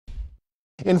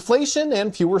Inflation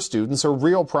and fewer students are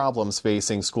real problems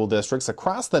facing school districts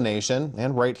across the nation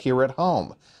and right here at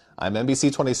home. I'm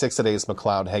NBC 26 Today's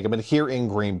McLeod Hageman here in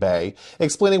Green Bay,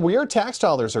 explaining where your tax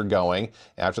dollars are going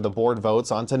after the board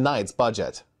votes on tonight's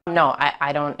budget. No,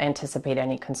 I don't anticipate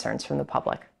any concerns from the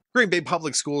public. Green Bay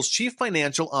Public Schools Chief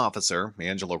Financial Officer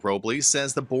Angela Robles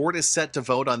says the board is set to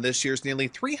vote on this year's nearly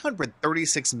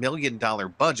 $336 million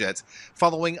budget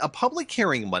following a public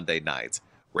hearing Monday night,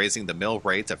 raising the mill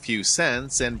rate a few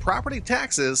cents and property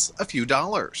taxes a few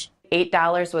dollars.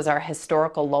 $8 was our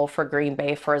historical low for Green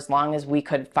Bay for as long as we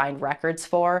could find records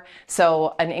for.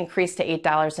 So an increase to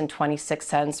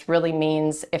 $8.26 really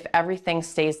means if everything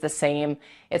stays the same,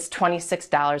 it's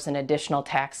 $26 in additional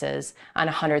taxes on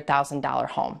a $100,000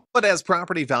 home. But as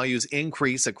property values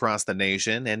increase across the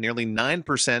nation and nearly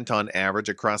 9% on average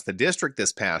across the district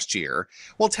this past year,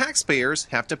 well, taxpayers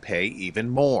have to pay even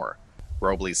more.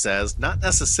 Robles says not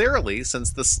necessarily,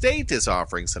 since the state is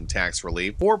offering some tax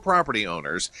relief for property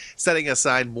owners, setting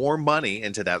aside more money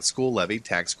into that school levy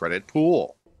tax credit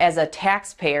pool. As a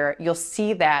taxpayer, you'll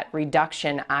see that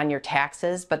reduction on your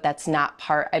taxes, but that's not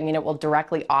it will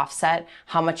directly offset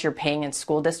how much you're paying in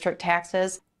school district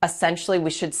taxes. Essentially,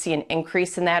 we should see an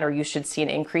increase in that, or you should see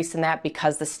an increase in that,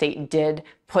 because the state did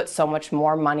put so much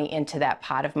more money into that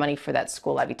pot of money for that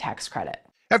school levy tax credit.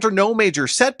 After no major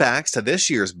setbacks to this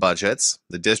year's budgets,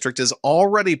 the district is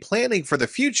already planning for the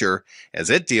future as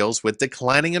it deals with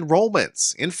declining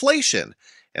enrollments, inflation,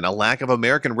 and a lack of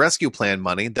American Rescue Plan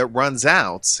money that runs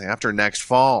out after next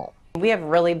fall. We have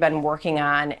really been working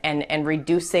on and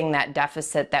reducing that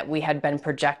deficit that we had been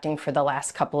projecting for the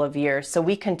last couple of years. So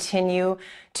we continue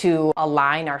to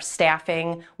align our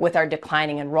staffing with our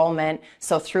declining enrollment.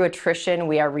 So through attrition,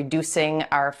 we are reducing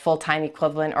our full-time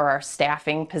equivalent or our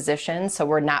staffing positions, so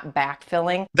we're not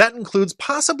backfilling. That includes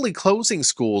possibly closing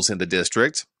schools in the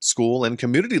district. School and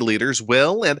community leaders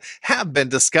will and have been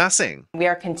discussing. We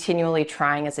are continually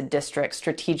trying as a district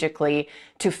strategically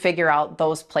to figure out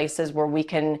those places where we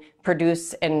can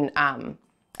produce and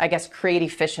create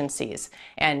efficiencies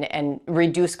and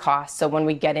reduce costs. So when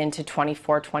we get into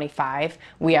 24-25,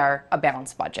 we are a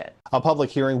balanced budget. A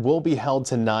public hearing will be held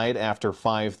tonight after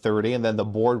 5:30, and then the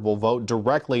board will vote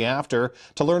directly after.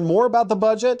 To learn more about the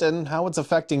budget and how it's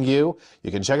affecting you,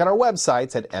 you can check out our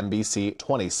websites at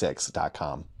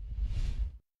NBC26.com.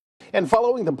 And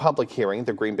following the public hearing,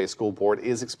 the Green Bay School Board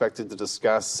is expected to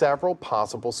discuss several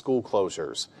possible school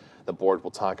closures. The board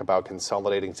will talk about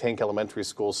consolidating Tank Elementary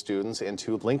School students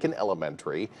into Lincoln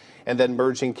Elementary and then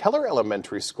merging Keller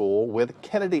Elementary School with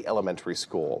Kennedy Elementary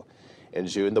School. In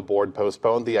June, the board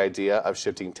postponed the idea of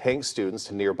shifting Tank students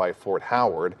to nearby Fort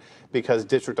Howard because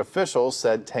district officials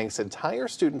said Tank's entire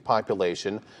student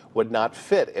population would not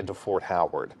fit into Fort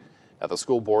Howard. Now, the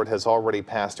school board has already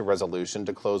passed a resolution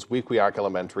to close Wequiak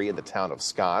Elementary in the town of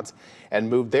Scott and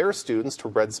move their students to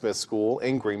Red Smith School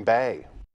in Green Bay.